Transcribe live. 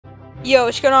Yo,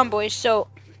 what's going on, boys? So,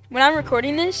 when I'm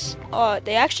recording this,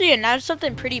 they actually announced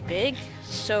something pretty big.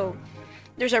 So,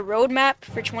 there's a roadmap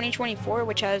for 2024,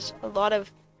 which has a lot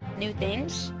of new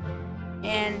things.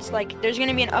 And, like, there's going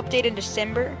to be an update in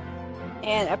December.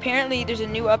 And apparently, there's a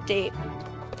new update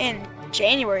in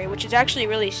January, which is actually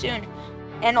really soon.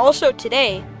 And also,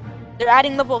 today, they're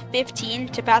adding level 15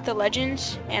 to Path of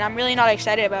Legends. And I'm really not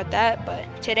excited about that.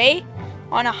 But today,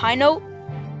 on a high note,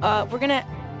 we're going to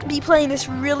be playing this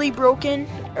really broken,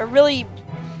 or really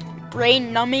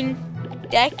brain-numbing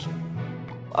deck,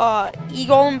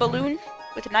 Eagle and Balloon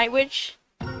with Night Witch,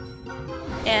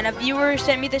 and a viewer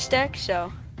sent me this deck,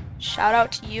 so shout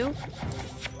out to you.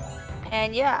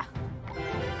 And yeah,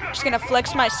 just gonna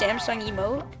flex my Samsung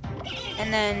emote,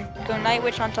 and then go Night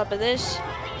Witch on top of this.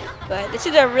 But this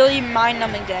is a really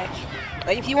mind-numbing deck.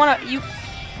 Like if you wanna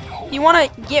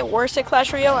get worse at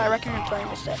Clash Royale, I recommend playing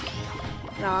this deck.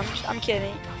 No, I'm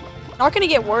kidding. Not gonna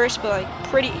get worse, but like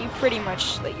pretty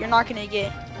much like you're not gonna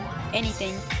get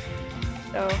anything.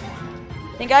 So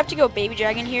I think I have to go Baby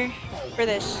Dragon here for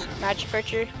this Magic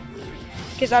Archer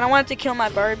because I don't want it to kill my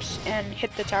barbs and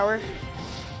hit the tower.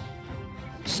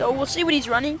 So we'll see what he's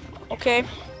running. Okay,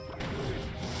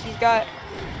 he's got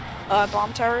a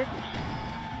bomb tower,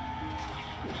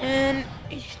 and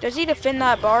does he defend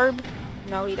that barb?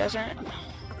 No, he doesn't.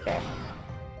 Okay,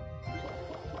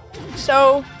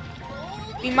 so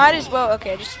we might as well,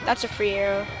 okay, that's a free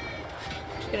arrow.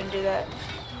 Just gonna do that.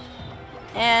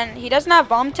 And he doesn't have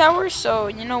bomb towers, so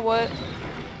you know what?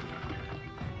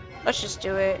 Let's just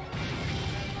do it.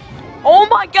 Oh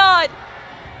my god!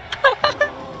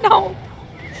 No!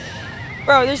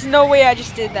 Bro, there's no way I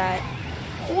just did that.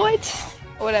 What?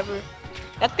 Whatever.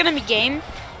 That's gonna be game.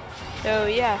 So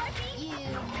yeah.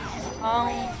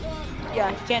 Yeah,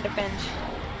 he can't defend.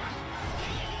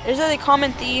 There's a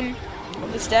common theme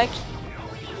of this deck.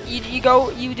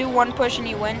 You do one push and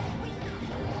you win.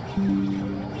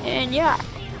 And yeah,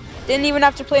 didn't even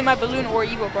have to play my balloon or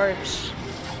evil barbs.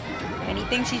 And he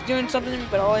thinks he's doing something,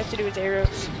 but all I have to do is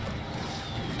arrows.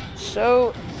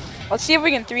 So let's see if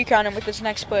we can 3-count him with this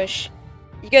next push.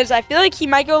 Because I feel like he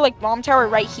might go like bomb tower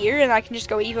right here, and I can just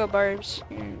go evo barbs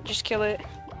and just kill it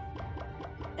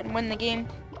and win the game.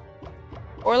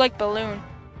 Or like balloon.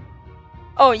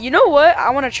 Oh, you know what?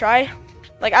 I want to try.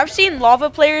 Like, I've seen lava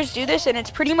players do this, and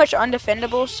it's pretty much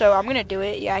undefendable, so I'm gonna do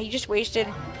it. Yeah, he just wasted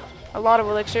a lot of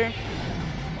elixir.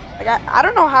 Like, I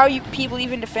don't know how people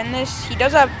even defend this. He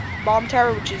does have bomb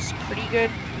tower, which is pretty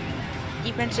good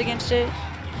defense against it.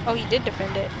 Oh, he did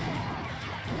defend it.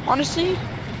 Honestly,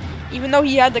 even though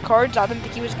he had the cards, I didn't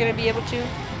think he was gonna be able to.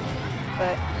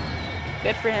 But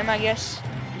good for him, I guess.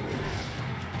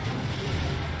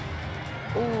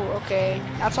 Ooh, okay.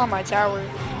 That's on my tower.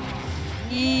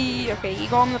 Okay,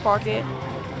 Eagle in the pocket.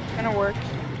 It's gonna work.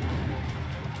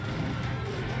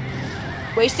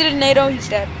 Wasted a NATO, he's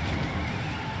dead.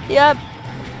 Yep.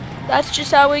 That's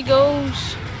just how it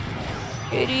goes.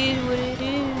 It is what it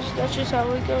is. That's just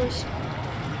how it goes.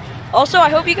 Also, I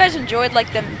hope you guys enjoyed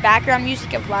like the background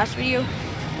music of last video.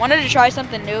 Wanted to try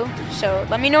something new, so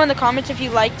let me know in the comments if you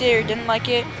liked it or didn't like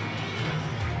it.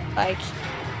 Like,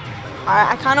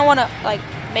 I kind of want to like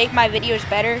make my videos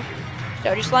better.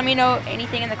 So just let me know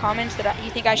anything in the comments that you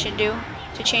think I should do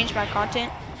to change my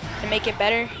content, to make it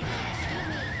better.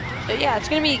 So yeah, it's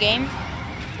going to be a game.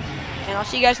 And I'll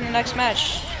see you guys in the next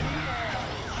match.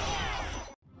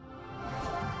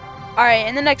 Alright,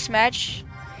 in the next match,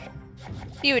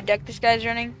 see what deck this guy's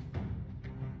running.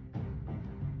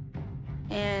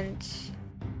 And,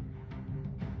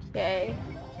 okay.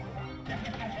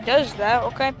 Does that,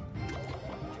 okay.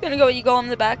 Gonna go Eagle in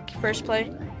the back, first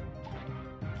play.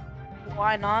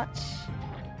 Why not?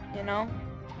 You know?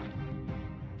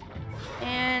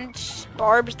 And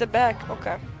Barb's the back.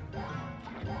 Okay.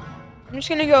 I'm just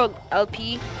gonna go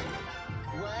LP.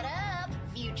 What up,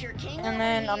 future king? And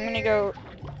then I'm gonna go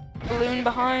balloon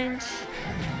behind.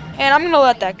 And I'm gonna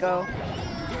let that go.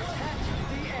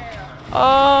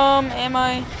 Am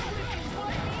I?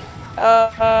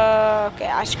 Okay,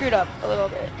 I screwed up a little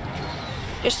bit.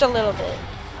 Just a little bit.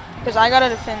 Because I gotta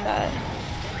defend that.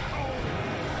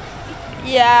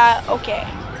 Yeah, okay.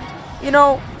 You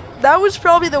know, that was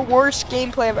probably the worst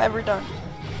gameplay I've ever done.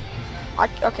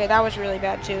 Okay, that was really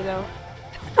bad too, though.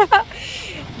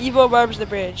 Evo Barbs the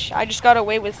bridge. I just got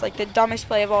away with like the dumbest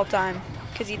play of all time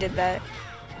because he did that.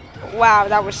 Wow,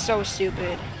 that was so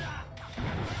stupid.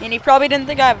 And he probably didn't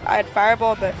think I had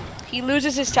fireball, but he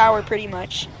loses his tower pretty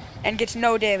much and gets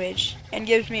no damage and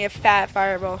gives me a fat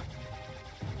fireball.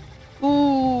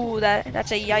 Ooh,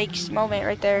 that's a yikes moment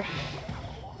right there.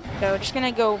 So just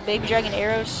gonna go Baby Dragon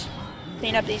arrows,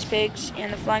 clean up these pigs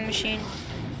and the flying machine.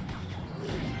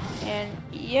 And And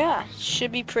yeah,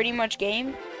 should be pretty much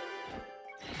game.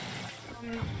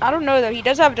 I don't know though, he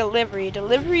does have delivery.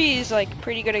 Delivery is like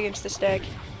pretty good against this deck.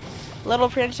 Little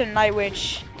Prince and Night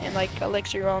Witch and like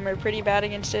Elixir Realm are pretty bad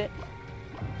against it.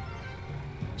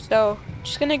 So,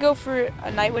 just gonna go for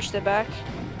a Night Witch to the back.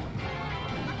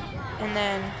 And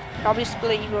then probably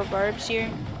split Eagle Barbs here.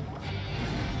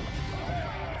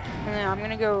 And then I'm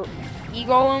gonna go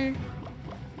E-Golem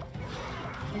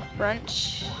in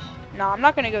front. No, I'm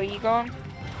not gonna go E-Golem.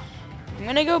 I'm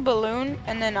gonna go Balloon,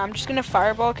 and then I'm just gonna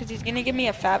Fireball because he's gonna give me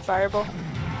a fat Fireball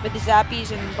with the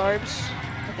Zappies and Barbs,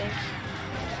 I think.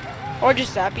 Or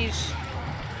just Zappies.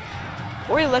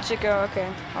 Or he lets it go. Okay,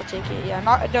 I'll take it. Yeah,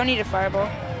 I don't need a Fireball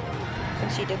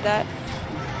since he did that.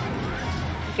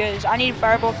 Because I need a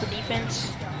Fireball for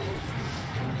defense.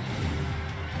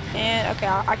 And okay,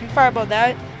 I can Fireball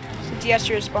that since he has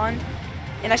to respond.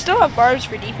 And I still have Barbs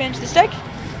for defense. This deck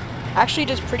actually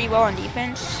does pretty well on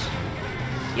defense.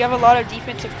 You have a lot of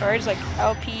defensive cards like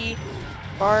LP,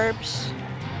 Barbs,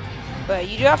 but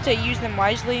you do have to use them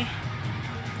wisely.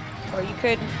 Or you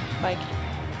could like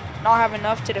not have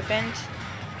enough to defend.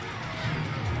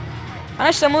 Kind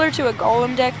of similar to a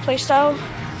Golem deck playstyle.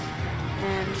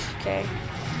 And okay,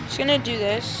 just gonna do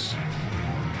this.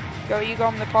 You go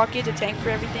in the pocket to tank for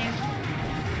everything.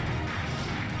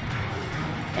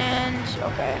 And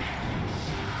okay,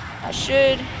 I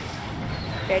should.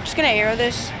 Okay, just gonna arrow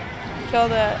this, kill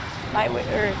the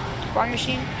Flying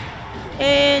Machine,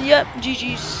 and yep,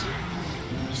 GG's.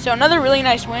 So another really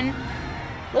nice win.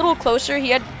 A little closer. He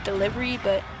had delivery,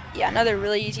 but yeah, another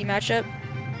really easy matchup.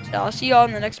 So I'll see y'all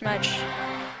in the next match.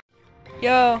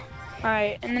 Yo, all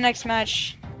right, in the next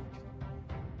match.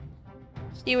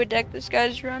 See what deck this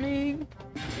guy's running.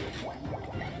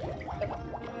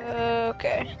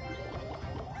 Okay.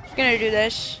 Just gonna do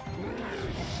this.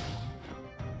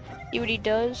 See what he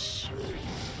does.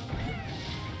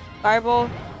 Fireball.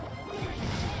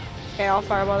 Okay, I'll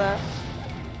Fireball that.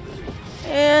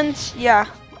 And yeah,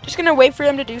 just gonna wait for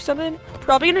him to do something.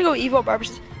 Probably gonna go Evo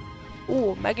Barbs.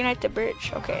 Ooh, Mega Knight the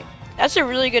Bridge. Okay, that's a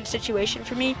really good situation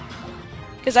for me.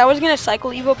 Because I was gonna cycle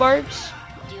Evo Barbs.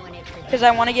 Because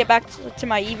I want to get back to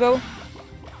my Evo.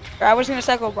 Or I was going to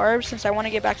cycle Barbs since I want to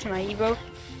get back to my Evo.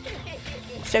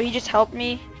 So he just helped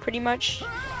me pretty much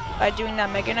by doing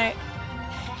that Mega Knight.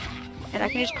 And I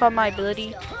can just pop my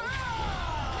ability.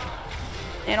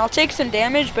 And I'll take some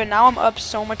damage, but now I'm up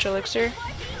so much Elixir.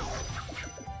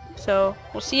 So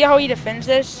we'll see how he defends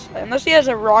this. Unless he has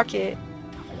a rocket.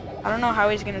 I don't know how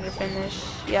he's going to defend this.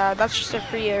 Yeah, that's just a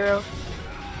free arrow.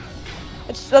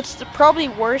 That's probably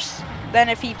worse than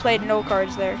if he played no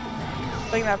cards there.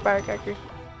 Look at that Firecracker.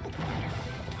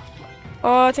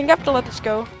 Oh, I think I have to let this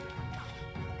go.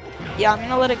 Yeah, I'm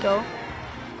gonna let it go.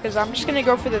 Because I'm just gonna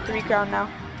go for the 3 crown now.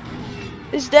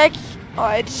 This deck, oh,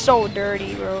 it's so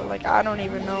dirty, bro. Like, I don't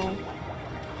even know.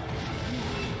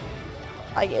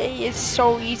 Like, it's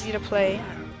so easy to play.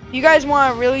 If you guys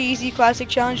want a really easy classic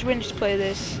challenge win, just play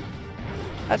this.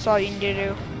 That's all you need to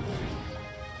do.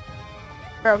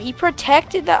 Bro, he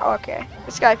protected that. Okay,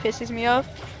 this guy pisses me off.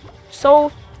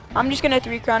 So, I'm just gonna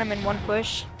 3 crown him in one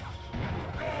push.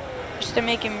 Just to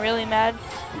make him really mad.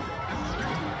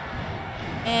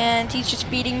 And he's just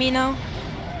feeding me now.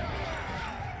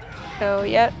 So,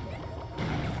 yep.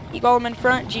 You got him in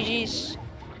front, GG's.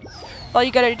 All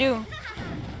you gotta do.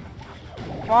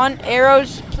 Come on,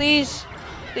 arrows, please.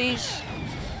 Please.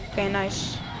 Okay,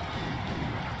 nice.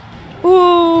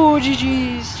 Ooh,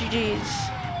 GG's, GG's.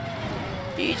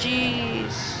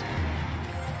 GG's.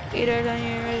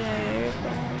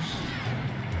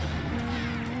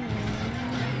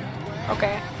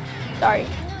 Okay. Sorry.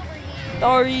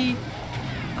 Sorry.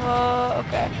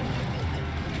 Okay.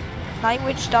 Night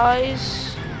Witch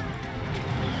dies.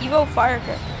 Evo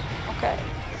Firecracker. Okay.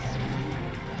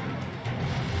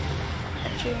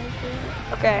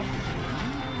 Okay.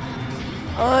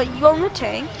 You on the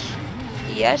tank?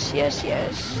 Yes, yes,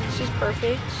 yes. This is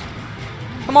perfect.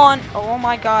 Come on. Oh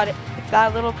my god. If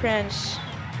that little prince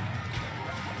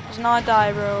does not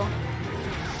die, bro.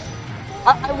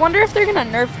 I wonder if they're gonna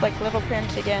nerf like Little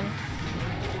Prince again.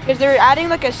 Because they're adding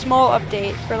like a small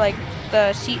update for like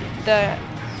the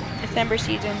December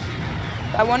season.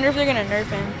 I wonder if they're gonna nerf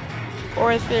him.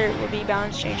 Or if there will be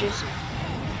balance changes.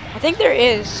 I think there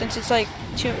is, since it's like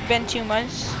been 2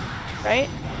 months, right?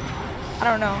 I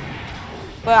don't know.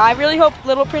 But I really hope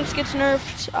Little Prince gets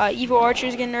nerfed, Evo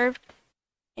Archers get nerfed,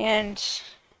 and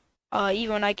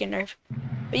Evo Knight get nerfed.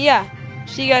 But yeah,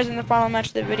 see you guys in the final match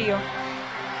of the video.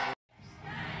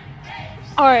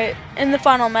 Alright, in the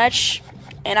final match,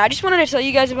 and I just wanted to tell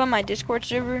you guys about my Discord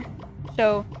server.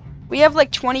 So, we have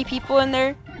like 20 people in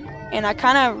there, and I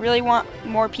kind of really want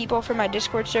more people for my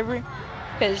Discord server,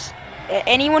 because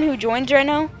anyone who joins right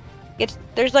now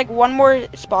there's like one more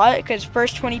spot, because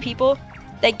first 20 people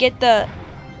that get the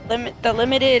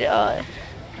limited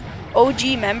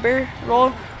OG member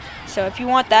role. So if you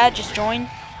want that, just join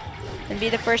and be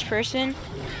the first person.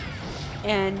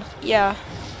 And yeah,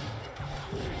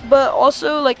 but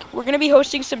also like we're gonna be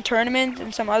hosting some tournaments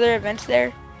and some other events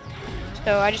there,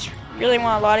 so I just really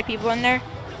want a lot of people in there,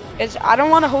 because I don't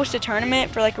want to host a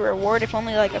tournament for like a reward if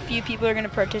only like a few people are gonna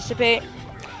participate.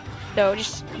 So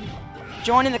just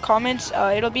join in the comments.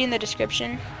 It'll be in the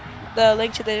description, the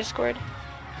link to the Discord.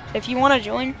 If you want to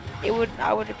join,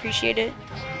 I would appreciate it.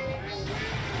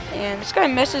 And this guy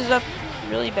messes up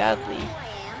really badly.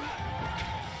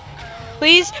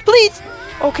 Please, please.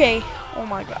 Okay. Oh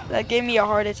my god, that gave me a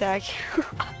heart attack.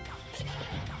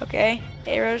 Okay,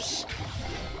 arrows.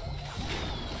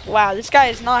 Wow, this guy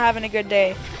is not having a good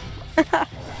day.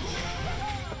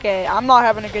 Okay, I'm not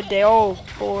having a good day. Oh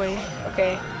boy.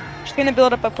 Okay, just gonna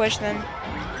build up a push then.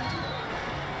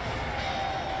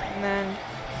 And then.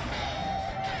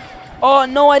 Oh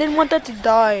no, I didn't want that to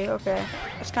die. Okay,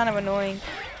 that's kind of annoying.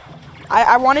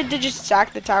 I wanted to just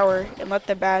sack the tower and let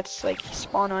the bats like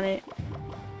spawn on it.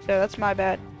 So that's my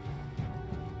bad.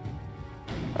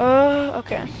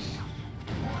 Okay.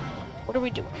 What are we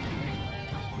doing?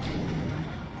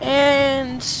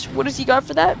 And what does he got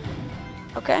for that?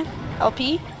 Okay,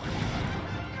 LP.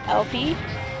 LP.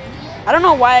 I don't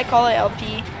know why I call it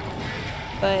LP,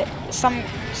 but some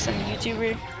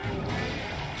YouTuber.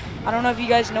 I don't know if you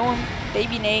guys know him,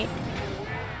 Baby Nate.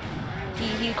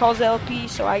 He calls it LP,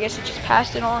 so I guess it just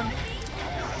passed it on.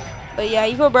 But yeah,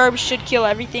 Evo Barbs should kill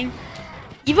everything.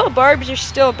 Evo Barbs are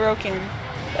still broken.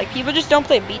 Like, people just don't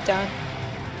play beatdown.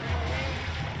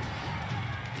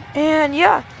 And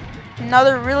yeah,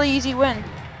 another really easy win.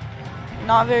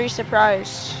 Not very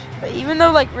surprised. But even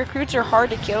though like recruits are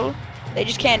hard to kill, they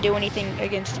just can't do anything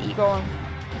against Eagle.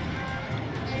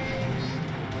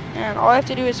 And all I have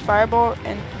to do is fireball,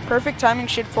 and perfect timing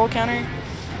should full counter.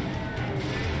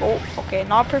 Oh, okay,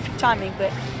 not perfect timing,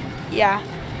 but yeah.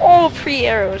 All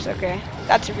pre-arrows, okay.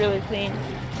 That's really clean.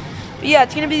 But yeah,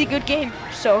 it's gonna be a good game.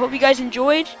 So hope you guys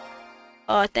enjoyed.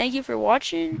 Thank you for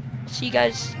watching. See you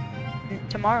guys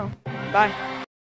tomorrow. Bye.